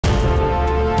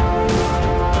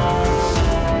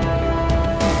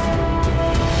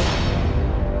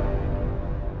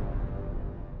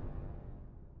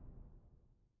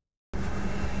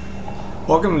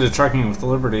Welcome to Trucking with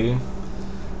Liberty.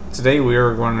 Today we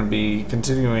are going to be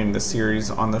continuing the series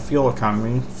on the fuel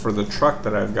economy for the truck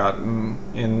that I've gotten.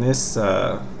 In this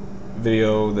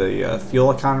video, the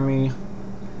fuel economy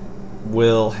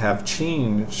will have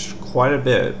changed quite a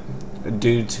bit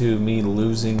due to me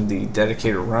losing the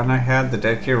dedicated run I had. The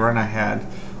dedicated run I had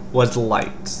was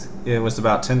light. It was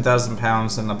about 10,000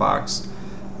 pounds in the box.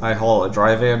 I haul a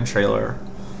dry van trailer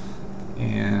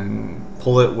and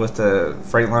pull it with a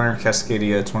Freightliner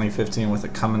Cascadia 2015 with a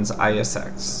Cummins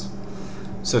ISX.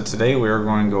 So today we are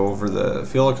going to go over the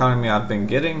fuel economy I've been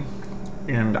getting,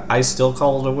 and I still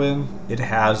call it a win. It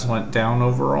has went down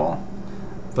overall,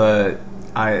 but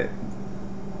I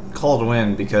call it a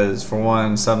win because, for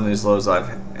one, some of these loads I've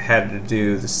had to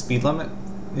do the speed limit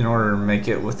in order to make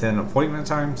it within appointment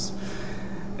times,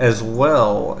 as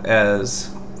well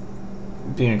as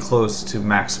being close to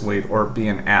max weight or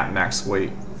being at max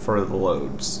weight for the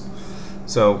loads.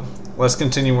 So let's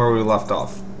continue where we left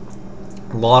off.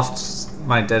 I lost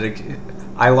my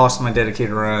dedicated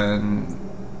run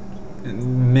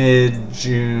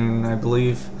mid-June, I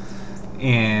believe,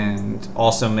 and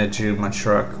also mid-June my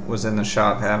truck was in the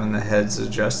shop having the heads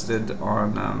adjusted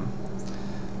on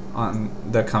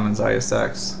the Cummins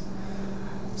ISX.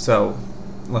 So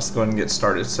let's go ahead and get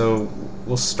started. So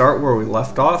we'll start where we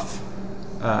left off.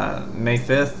 May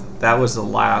 5th, that was the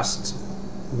last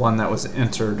one that was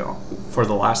entered for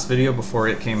the last video before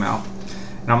it came out.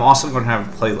 And I'm also going to have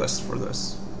a playlist for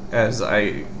this, as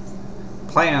I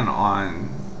plan on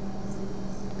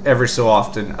every so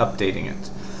often updating it.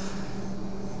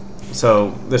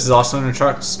 So this is also in a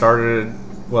truck, started,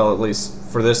 well, at least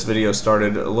for this video,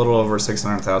 started a little over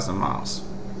 600,000 miles.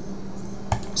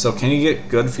 So can you get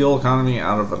good fuel economy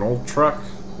out of an old truck?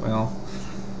 Well,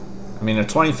 I mean, a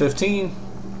 2015,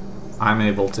 I'm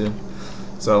able to.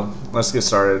 So let's get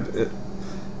started.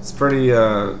 It's pretty.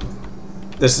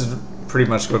 This is pretty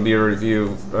much going to be a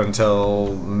review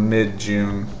until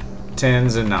mid-June.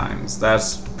 10s and 9s.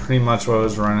 That's pretty much what I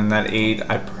was running. That 8,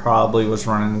 I probably was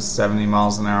running 70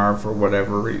 miles an hour for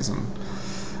whatever reason.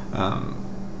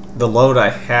 The load I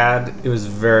had, it was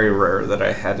very rare that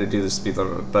I had to do the speed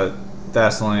limit, but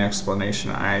that's the only explanation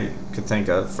I could think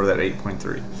of for that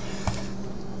 8.3.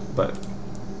 But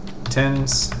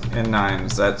 10s and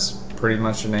 9s, that's pretty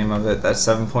much the name of it. That's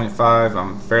 7.5.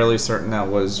 I'm fairly certain that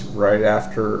was right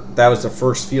after, that was the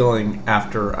first fueling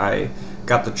after I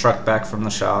got the truck back from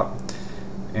the shop,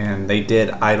 and they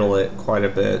did idle it quite a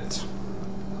bit.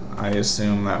 I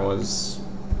assume that was,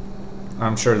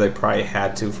 I'm sure they probably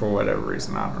had to for whatever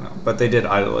reason, I don't know, but they did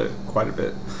idle it quite a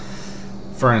bit.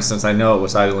 For instance, I know it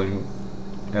was idling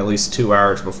at least 2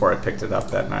 hours before I picked it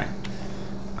up that night.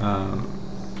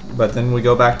 But then we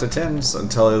go back to 10s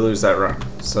until I lose that run.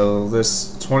 So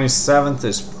this 27th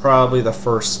is probably the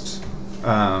first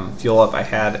fuel up I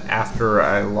had after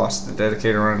I lost the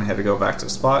dedicated run and had to go back to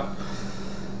spot.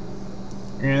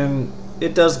 And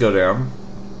it does go down.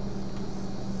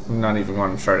 I'm not even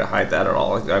going to try to hide that at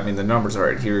all. I mean, the numbers are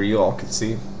right here, you all can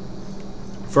see.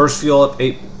 First fuel up,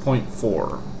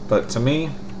 8.4. But to me,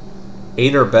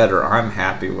 8 or better, I'm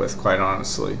happy with, quite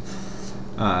honestly.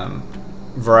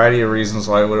 Variety of reasons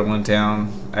why it would have went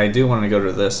down. I do want to go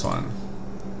to this one.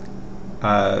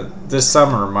 This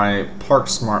summer my Park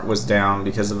Smart was down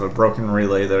because of a broken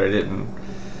relay that I didn't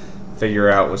figure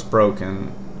out was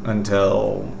broken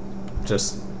until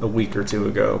just a week or two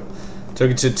ago.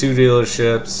 Took it to 2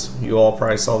 dealerships. You all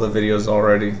probably saw the videos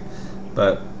already,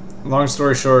 but long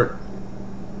story short,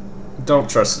 don't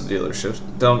trust the dealerships.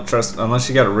 Don't trust, unless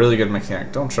you got a really good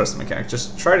mechanic, don't trust the mechanic.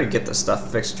 Just try to get the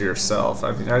stuff fixed yourself.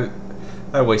 I mean,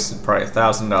 I wasted probably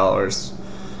 $1,000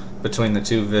 between the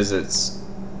 2 visits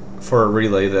for a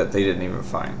relay that they didn't even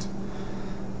find.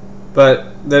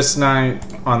 But this night,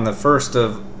 on the 1st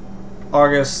of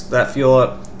August, that fuel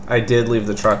up, I did leave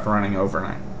the truck running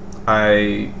overnight.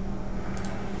 I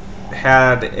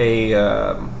had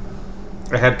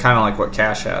kind of like what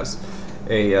Cash has,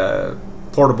 a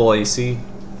portable AC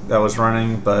that was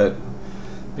running, but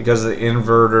because of the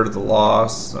inverter, the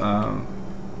loss,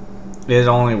 it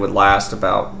only would last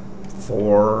about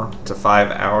 4 to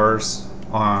 5 hours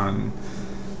on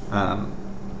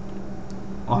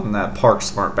that Park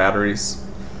Smart batteries.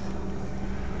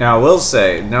 Now I will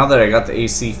say, now that I got the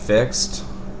AC fixed,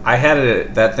 I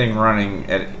had that thing running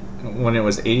at when it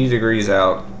was 80 degrees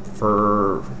out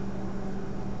for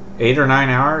 8 or 9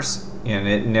 hours, and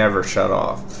it never shut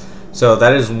off. So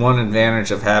that is one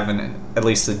advantage of having at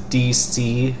least a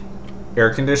DC air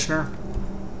conditioner.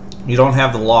 You don't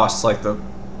have the loss like the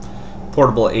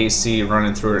portable AC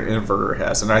running through an inverter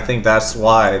has, and I think that's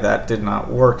why that did not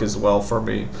work as well for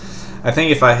me. I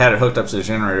think if I had it hooked up to the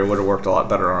generator, it would have worked a lot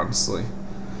better, honestly.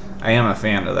 I am a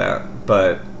fan of that,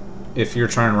 but if you're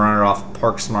trying to run it off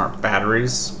Park Smart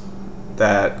batteries,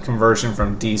 that conversion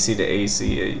from DC to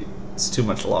AC, it's too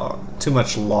much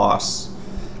loss,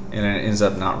 and it ends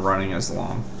up not running as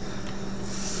long.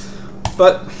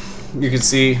 But you can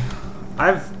see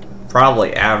I've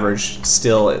probably averaged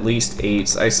still at least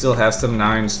 8s. I still have some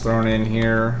 9s thrown in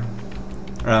here.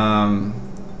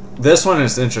 This one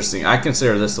is interesting. I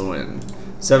consider this a win.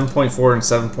 7.4 and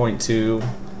 7.2.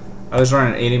 I was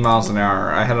running 80 miles an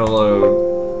hour. I had a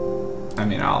load, I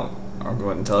mean, I'll go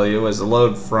ahead and tell you, it was a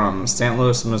load from St.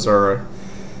 Louis, Missouri,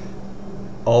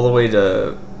 all the way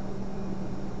to,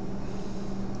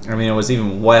 I mean, it was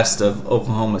even west of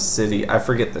Oklahoma City. I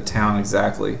forget the town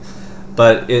exactly,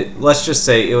 but let's just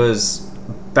say it was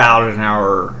about an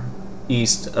hour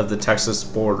east of the Texas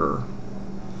border.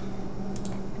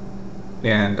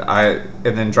 And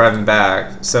then driving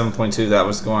back, 7.2, that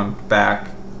was going back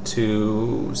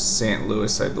to St.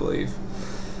 Louis, I believe.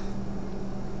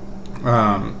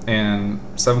 And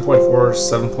 7.4,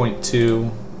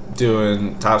 7.2,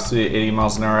 doing top speed at 80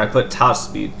 miles an hour. I put top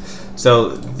speed. So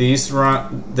this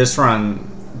run,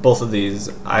 both of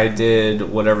these, I did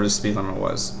whatever the speed limit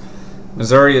was.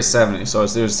 Missouri is 70, so I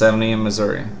was doing 70 in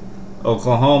Missouri.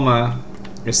 Oklahoma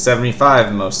is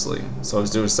 75 mostly, so I was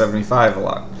doing 75 a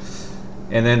lot.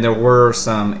 And then there were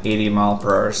some 80 mile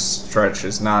per hour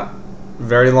stretches, not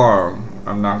very long,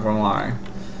 I'm not going to lie.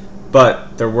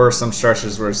 But there were some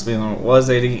stretches where the speed limit was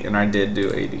 80, and I did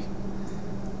do 80.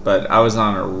 But I was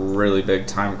on a really big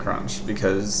time crunch,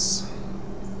 because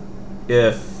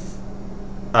if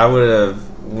I would have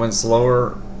went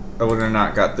slower, I would have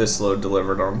not got this load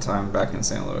delivered on time back in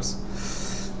St. Louis.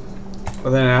 But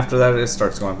then after that, it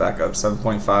starts going back up,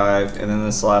 7.5, and then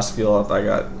this last fuel up, I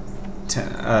got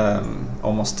 10,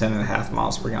 almost 10.5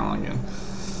 miles per gallon again.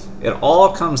 It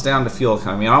all comes down to fuel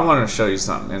economy. I want to show you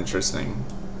something interesting.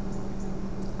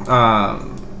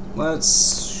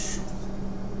 Let's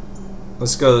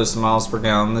go this miles per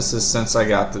gallon. This is since I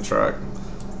got the truck.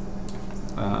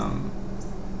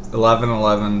 11,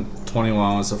 11,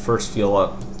 21 was the first fuel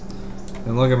up.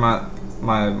 And look at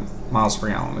my miles per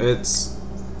gallon. It's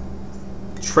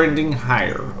trending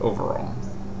higher overall.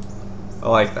 I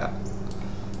like that.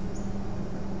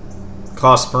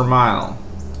 Cost per mile.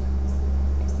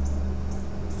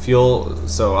 Fuel,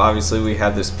 so obviously we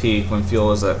had this peak when fuel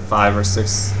was at $5 or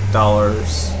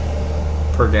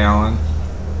 $6 per gallon.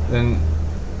 Then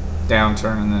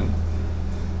downturn, and then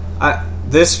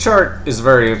this chart is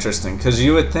very interesting, because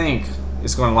you would think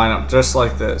it's going to line up just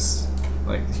like this.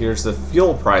 Like, here's the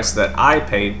fuel price that I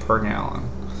paid per gallon.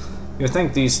 You would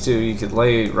think these two you could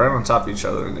lay right on top of each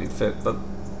other and they'd fit, but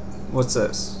what's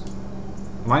this?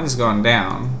 Mine's going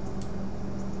down,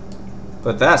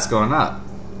 but that's going up.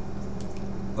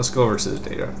 Let's go over to the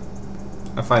data.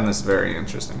 I find this very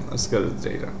interesting. Let's go to the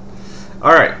data.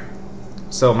 Alright,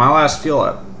 so my last fuel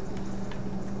up.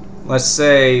 Let's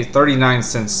say 39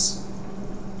 cents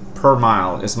per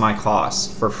mile is my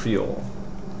cost for fuel.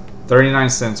 39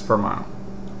 cents per mile.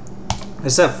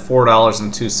 It's at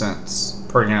 $4.02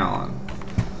 per gallon.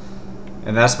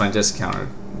 And that's my discounted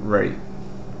rate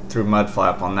through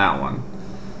Mudflap on that one.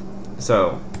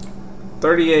 So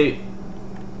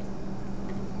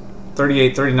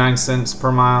 39 cents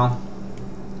per mile.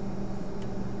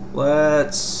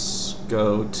 Let's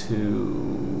go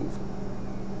to,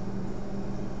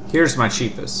 here's my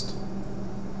cheapest,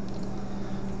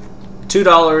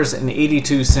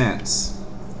 $2.82.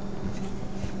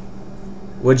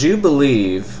 Would you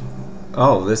believe,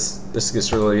 oh, this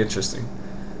gets really interesting.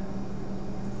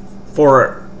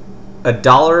 For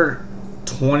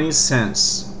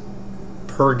 $1.20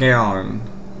 per gallon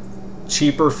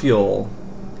cheaper fuel,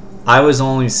 I was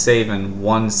only saving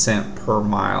 1 cent per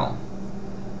mile,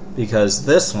 because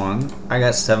this one I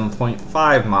got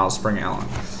 7.5 miles per gallon.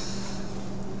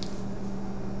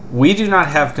 We do not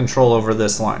have control over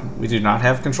this line. We do not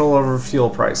have control over fuel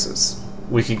prices.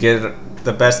 We could get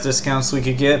the best discounts we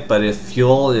could get, but if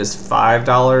fuel is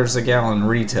 $5 a gallon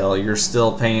retail, you're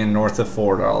still paying north of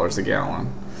 $4 a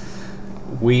gallon.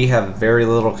 We have very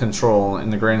little control in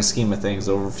the grand scheme of things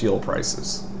over fuel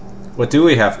prices. What do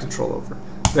we have control over?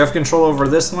 We have control over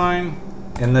this line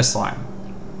and this line.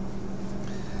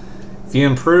 If you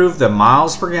improve the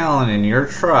miles per gallon in your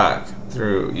truck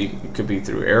through, it could be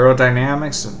through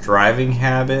aerodynamics, driving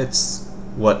habits,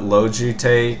 what loads you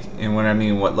take, and when I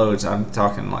mean what loads, I'm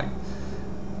talking like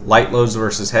light loads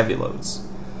versus heavy loads.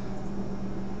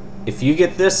 If you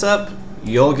get this up,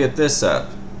 you'll get this up.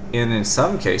 And in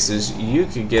some cases, you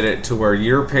could get it to where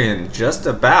you're paying just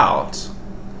about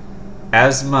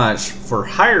as much for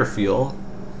higher fuel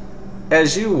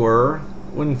as you were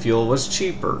when fuel was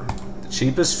cheaper.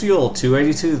 cheapest fuel,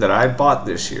 282, that I bought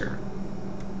this year,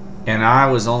 and I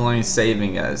was only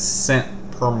saving a cent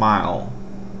per mile.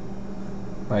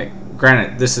 Like,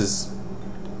 granted, this is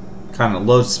kind of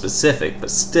load specific, but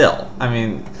still, I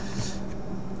mean,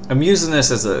 I'm using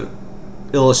this as a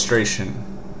illustration.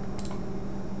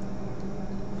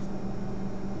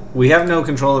 We have no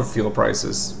control of fuel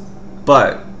prices,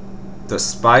 but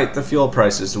despite the fuel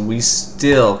prices, we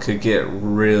still could get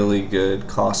really good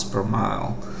cost per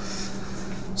mile.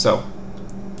 So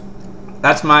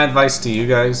that's my advice to you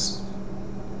guys.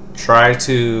 Try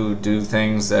to do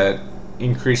things that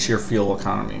increase your fuel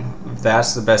economy.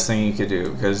 That's the best thing you could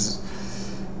do, because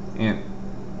in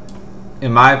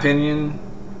my opinion,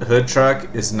 a hood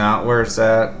truck is not where it's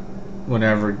at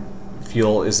whenever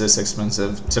fuel is this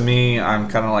expensive. To me, I'm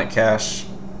kind of like Cash.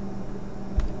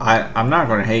 I'm not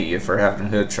going to hate you for having a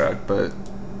hood truck, but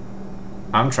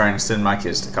I'm trying to send my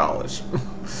kids to college.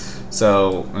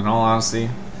 So, in all honesty,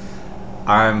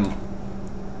 I'm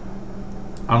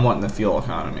wanting the fuel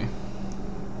economy.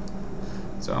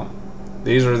 So,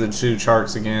 these are the two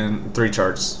charts again, 3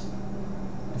 charts,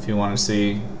 if you want to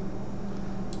see.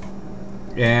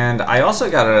 And I also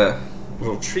got a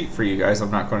little treat for you guys.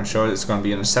 I'm not going to show it. It's going to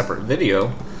be in a separate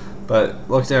video. But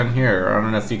look down here. I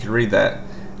don't know if you can read that.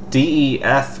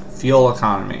 DEF fuel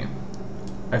economy.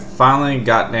 I finally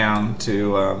got down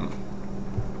to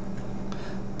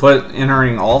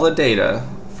entering all the data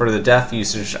for the DEF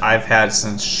usage I've had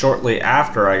since shortly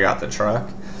after I got the truck,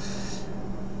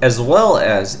 as well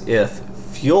as if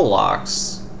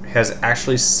FuelLox has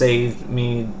actually saved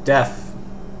me DEF.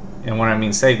 And when I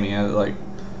mean saved me, I like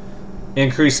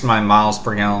increased my miles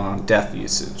per gallon on DEF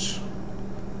usage.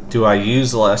 Do I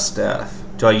use less DEF?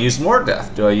 Do I use more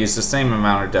DEF? Do I use the same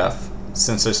amount of DEF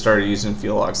since I started using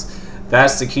FuelLox?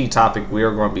 That's the key topic we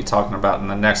are going to be talking about in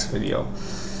the next video.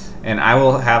 And I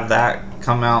will have that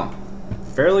come out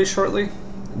fairly shortly.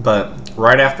 But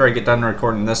right after I get done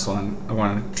recording this one, I'm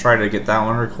going to try to get that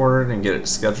one recorded and get it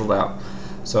scheduled out.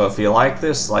 So if you like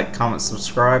this, like, comment,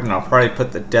 subscribe, and I'll probably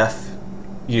put the DEF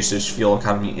usage fuel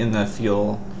economy in the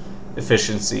fuel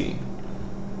efficiency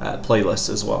playlist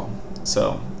as well.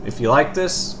 So if you like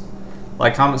this,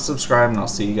 like, comment, subscribe, and I'll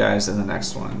see you guys in the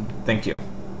next one. Thank you.